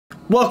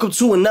Welcome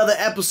to another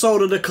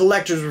episode of the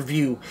Collector's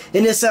Review.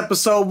 In this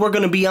episode, we're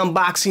going to be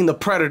unboxing the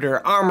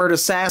Predator Armored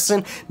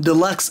Assassin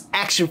Deluxe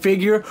action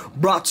figure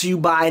brought to you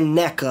by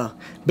Neca.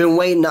 Been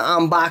waiting to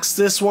unbox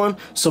this one,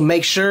 so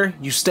make sure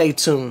you stay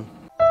tuned.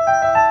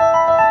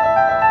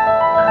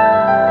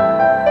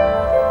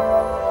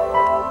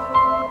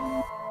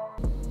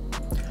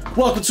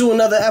 Welcome to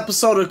another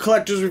episode of the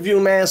Collector's Review,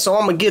 man. So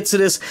I'm going to get to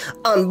this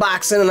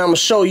unboxing and I'm going to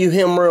show you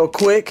him real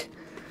quick.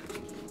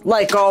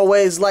 Like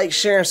always, like,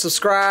 share, and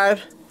subscribe.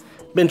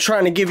 Been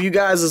trying to give you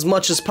guys as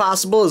much as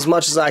possible, as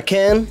much as I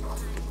can.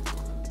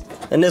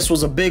 And this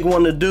was a big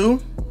one to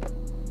do.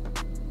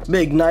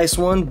 Big, nice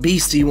one,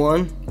 beastie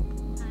one.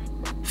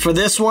 For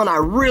this one, I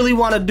really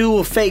want to do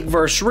a fake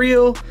versus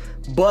real,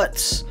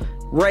 but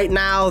right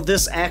now,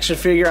 this action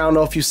figure, I don't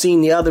know if you've seen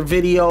the other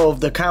video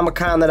of the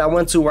Comic-Con that I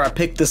went to where I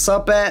picked this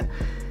up at.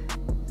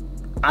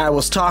 I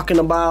was talking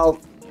about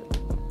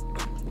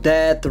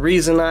that the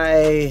reason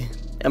I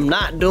am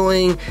not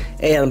doing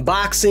an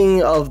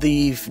unboxing of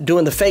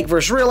doing the fake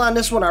versus real on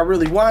this one, I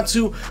really want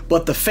to,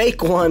 but the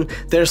fake one,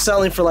 they're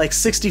selling for like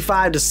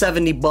 65 to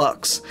 70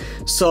 bucks.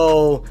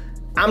 So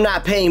I'm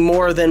not paying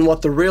more than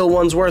what the real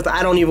one's worth.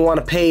 I don't even want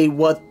to pay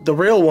what the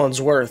real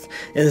one's worth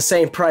in the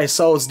same price.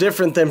 So it's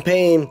different than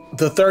paying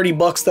the 30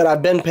 bucks that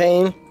I've been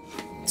paying.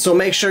 So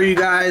make sure you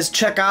guys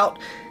check out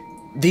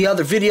the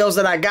other videos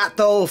that I got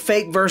though,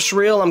 fake versus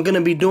real. I'm gonna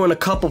be doing a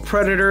couple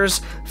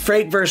Predators,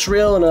 fake versus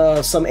real,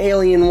 and some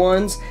alien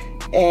ones.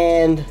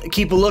 And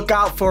keep a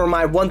lookout for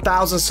my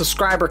 1,000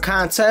 subscriber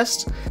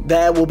contest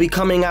that will be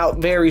coming out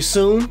very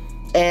soon.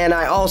 And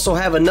I also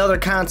have another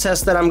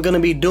contest that I'm gonna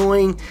be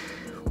doing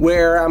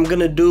where I'm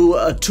gonna do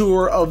a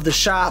tour of the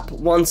shop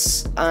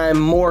once I'm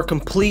more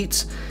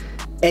complete,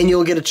 and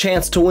you'll get a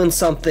chance to win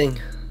something.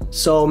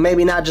 So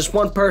maybe not just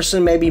one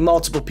person, maybe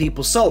multiple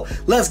people. So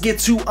let's get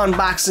to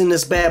unboxing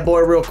this bad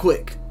boy real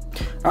quick.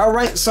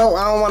 Alright, so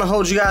I don't want to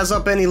hold you guys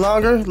up any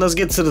longer. Let's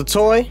get to the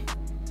toy.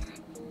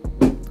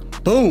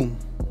 Boom.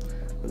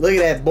 Look at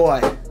that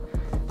boy.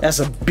 That's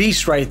a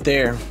beast right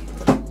there.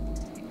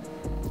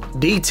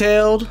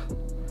 Detailed.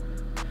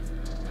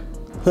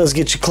 Let's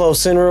get you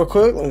close in real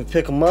quick. Let me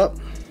pick them up.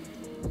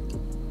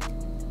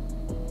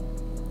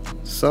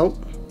 So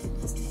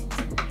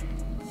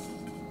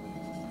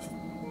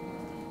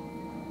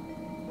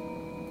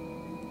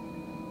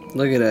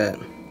look at that.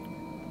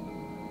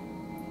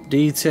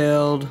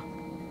 Detailed.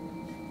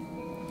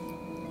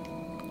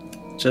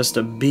 Just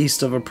a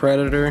beast of a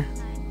Predator.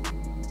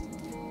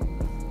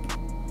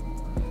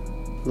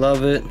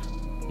 Love it.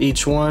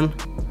 Each one.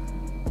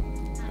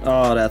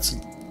 Oh, that's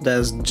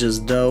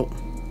just dope.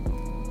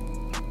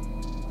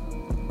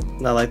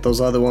 Not like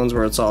those other ones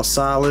where it's all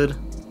solid.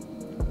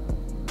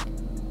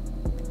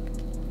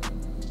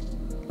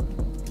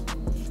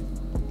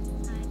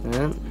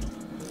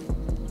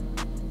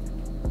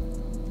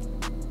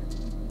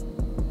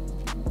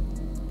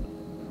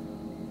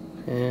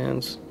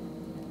 Hands.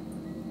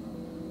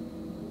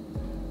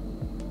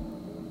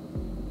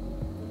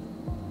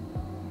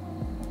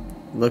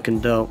 Looking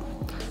dope.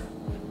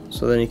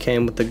 So then he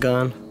came with the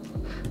gun.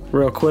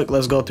 Real quick,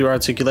 let's go through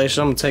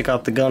articulation. I'm gonna take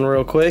out the gun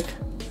real quick.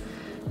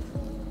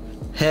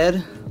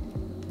 Head.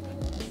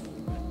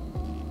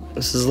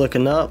 This is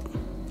looking up.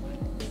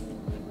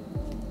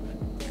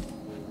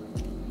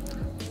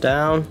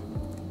 Down.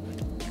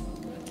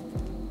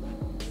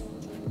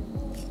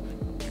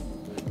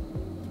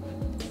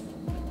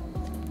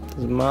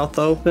 Is mouth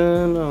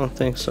open? I don't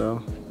think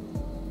so.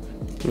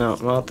 No,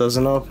 mouth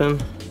doesn't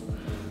open.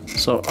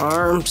 So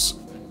arms.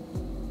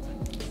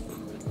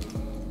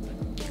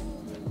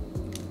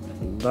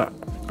 The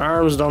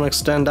arms don't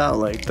extend out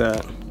like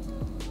that.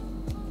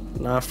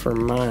 Not for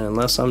mine,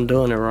 unless I'm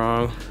doing it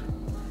wrong.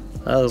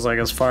 That was like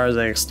as far as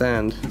they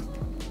extend.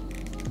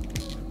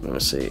 Let me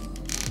see.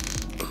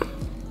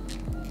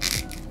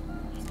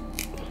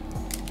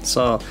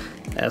 So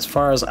as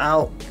far as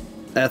out,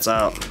 that's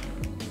out.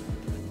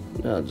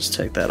 I'll just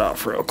take that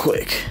off real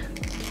quick.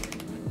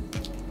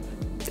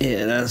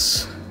 Yeah,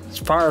 that's as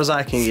far as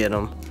I can get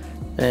them.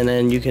 And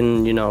then you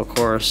can, you know, of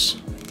course.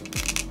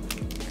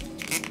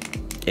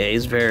 Yeah,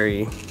 he's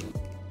very.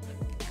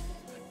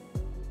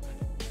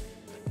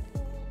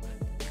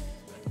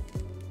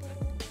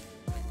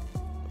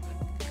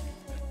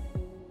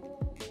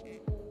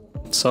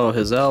 So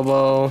his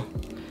elbow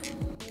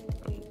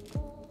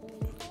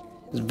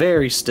is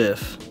very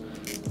stiff.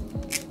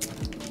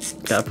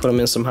 Gotta put him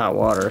in some hot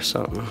water or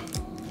something.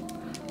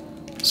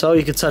 So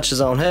he can touch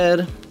his own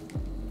head.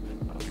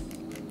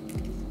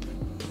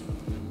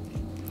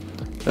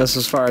 That's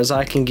as far as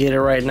I can get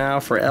it right now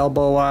for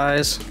elbow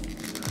wise.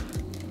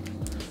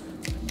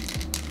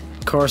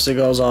 Of course it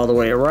goes all the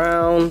way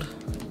around.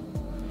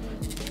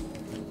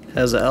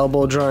 Has an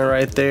elbow joint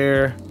right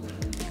there.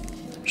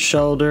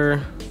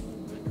 Shoulder.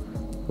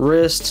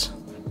 Wrist.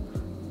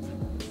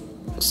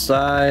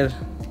 Side.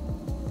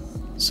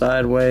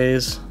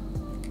 Sideways.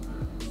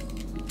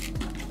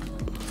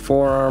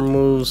 Forearm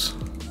moves.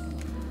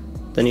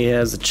 Then he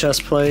has the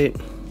chest plate.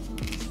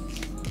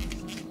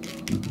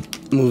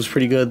 Moves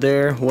pretty good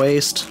there.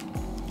 Waist.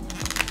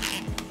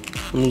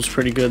 Moves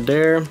pretty good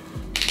there.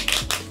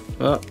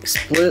 Oh,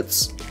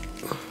 splits.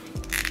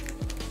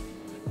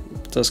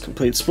 Does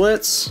complete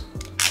splits.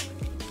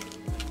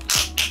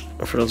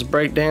 For those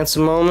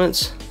breakdancing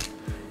moments.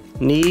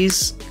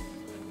 Knees.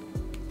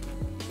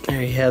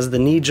 There he has the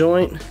knee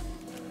joint.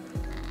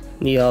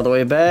 Knee all the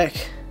way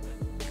back.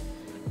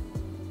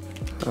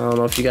 I don't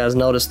know if you guys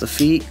noticed the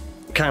feet.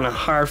 Kind of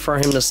hard for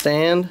him to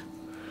stand.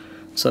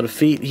 So the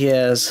feet, he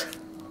has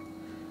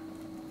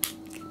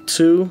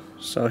 2.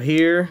 So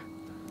here,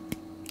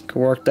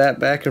 can work that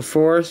back and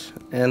forth.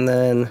 And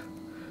then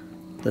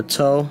the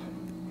toe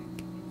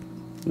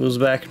moves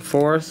back and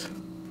forth.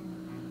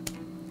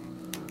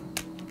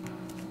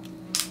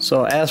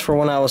 So as for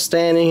when I was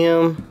standing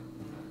him,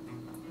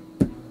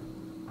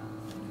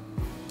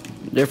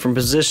 different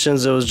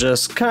positions, it was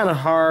just kind of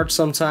hard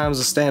sometimes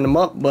to stand him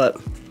up,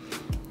 but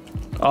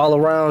all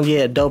around,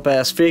 yeah, dope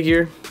ass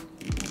figure.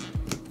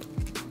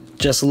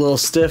 Just a little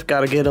stiff,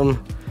 gotta get him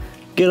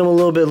a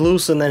little bit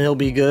loose and then he'll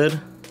be good.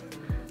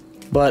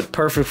 But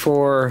perfect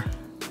for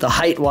the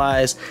height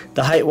wise.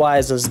 The height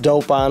wise is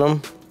dope on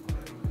him.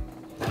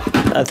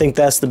 I think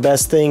that's the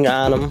best thing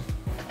on him.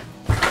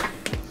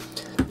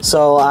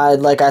 So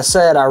like I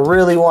said, I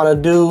really want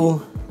to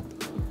do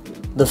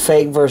the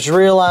fake versus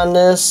real on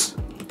this.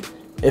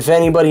 If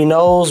anybody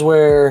knows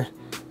where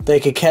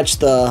they could catch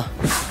the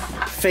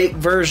fake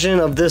version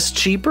of this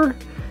cheaper,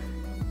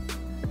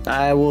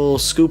 I will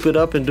scoop it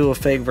up and do a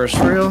fake versus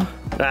real.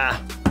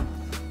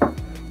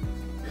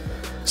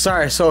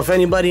 Sorry, so if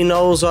anybody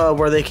knows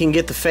where they can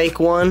get the fake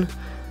one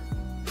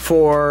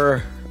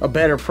for a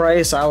better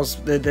price,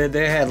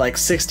 they had like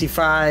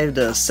 65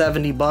 to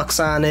 70 bucks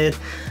on it.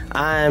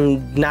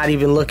 I'm not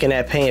even looking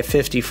at paying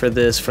 50 for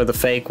this, for the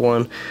fake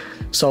one.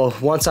 So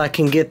once I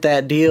can get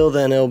that deal,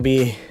 then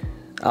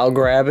I'll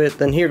grab it.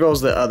 Then here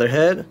goes the other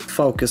head.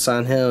 Focus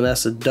on him.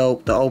 That's a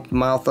dope. The open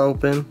mouth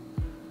open.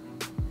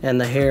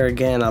 And the hair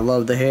again. I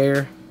love the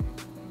hair.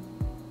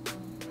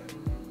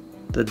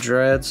 The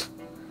dreads.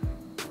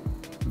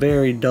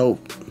 Very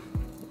dope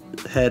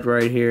head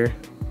right here.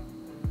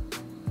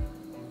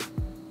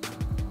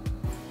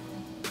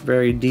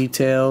 Very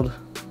detailed.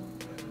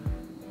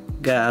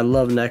 God, I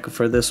love Neca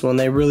for this one.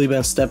 They've really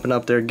been stepping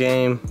up their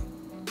game.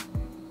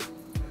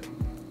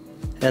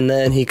 And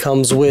then he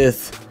comes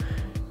with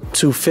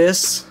 2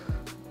 fists.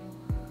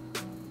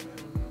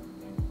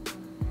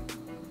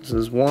 This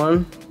is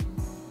 1.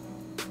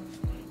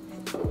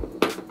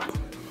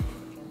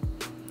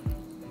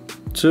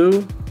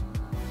 2.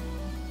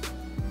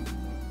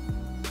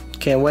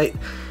 Can't wait.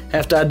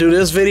 After I do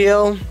this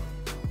video,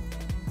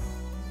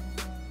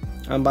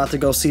 I'm about to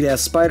go see that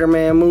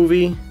Spider-Man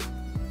movie.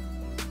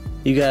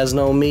 You guys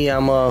know me,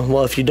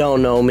 well, if you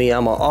don't know me,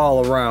 I'm an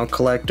all-around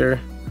collector.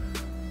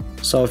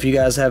 So if you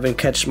guys haven't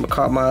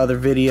caught my other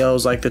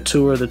videos, like the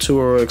tour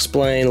will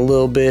explain a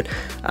little bit.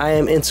 I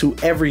am into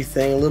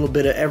everything, a little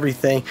bit of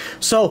everything.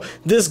 So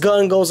this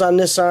gun goes on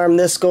this arm,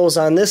 this goes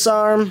on this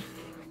arm.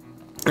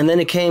 And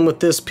then it came with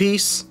this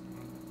piece,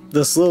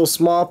 this little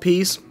small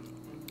piece.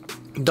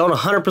 Don't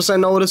 100%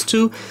 know what it's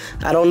to.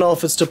 I don't know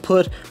if it's to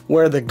put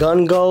where the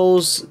gun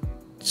goes.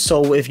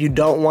 So if you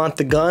don't want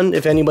the gun,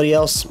 if anybody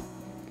else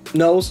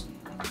knows,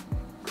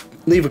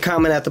 leave a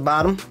comment at the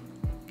bottom.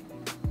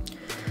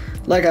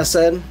 Like I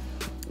said,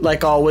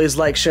 like always,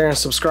 like, share, and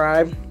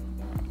subscribe.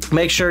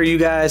 Make sure you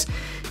guys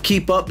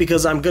keep up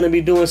because I'm going to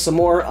be doing some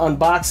more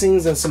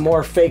unboxings and some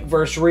more fake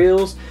versus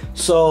reals.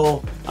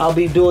 So I'll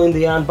be doing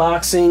the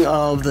unboxing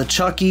of the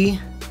Chucky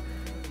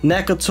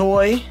Neca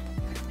toy,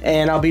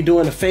 and I'll be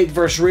doing a fake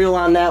versus real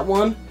on that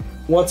one.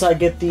 Once I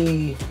get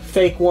the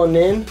fake one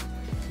in,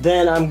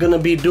 then I'm going to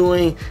be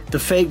doing the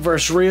fake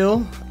versus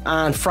real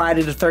on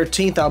Friday the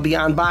 13th. I'll be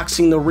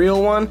unboxing the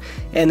real one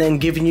and then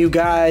giving you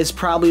guys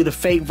probably the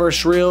fake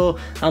versus real.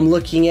 I'm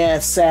looking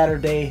at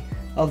Saturday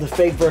of the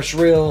fake versus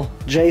real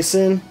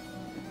Jason.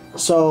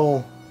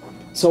 So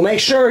make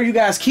sure you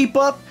guys keep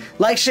up,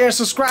 like, share, and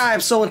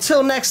subscribe. So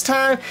until next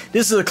time,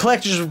 this is a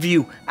collector's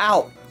review.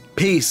 Out.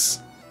 Peace.